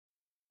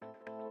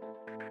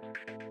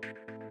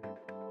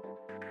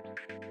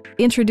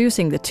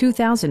Introducing the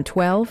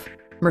 2012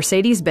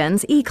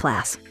 Mercedes-Benz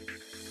E-Class.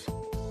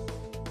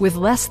 With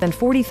less than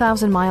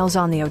 40,000 miles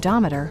on the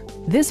odometer,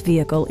 this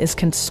vehicle is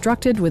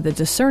constructed with a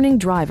discerning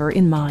driver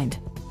in mind.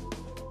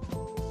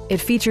 It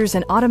features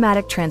an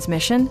automatic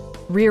transmission,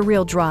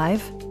 rear-wheel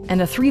drive,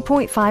 and a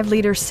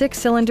 3.5-liter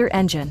six-cylinder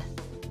engine.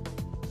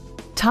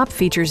 Top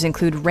features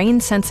include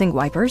rain-sensing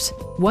wipers,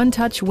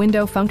 one-touch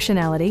window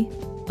functionality,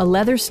 a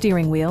leather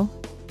steering wheel,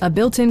 a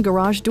built-in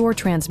garage door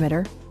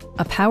transmitter,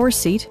 a power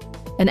seat,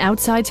 an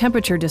outside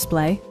temperature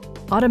display,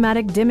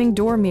 automatic dimming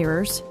door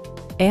mirrors,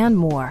 and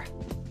more.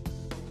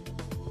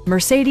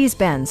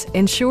 Mercedes-Benz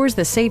ensures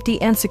the safety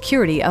and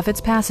security of its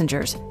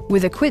passengers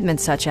with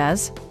equipment such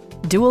as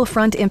dual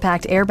front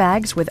impact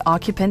airbags with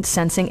occupant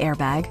sensing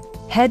airbag,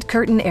 head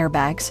curtain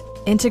airbags,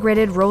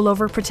 integrated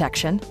rollover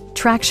protection,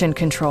 traction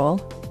control,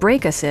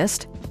 brake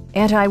assist,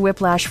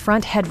 anti-whiplash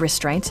front head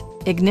restraints,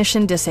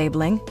 ignition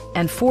disabling,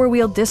 and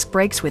four-wheel disc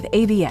brakes with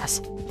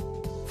ABS.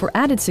 For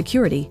added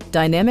security,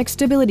 dynamic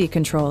stability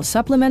control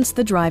supplements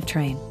the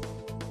drivetrain.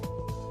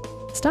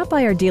 Stop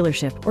by our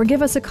dealership or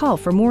give us a call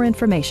for more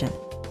information.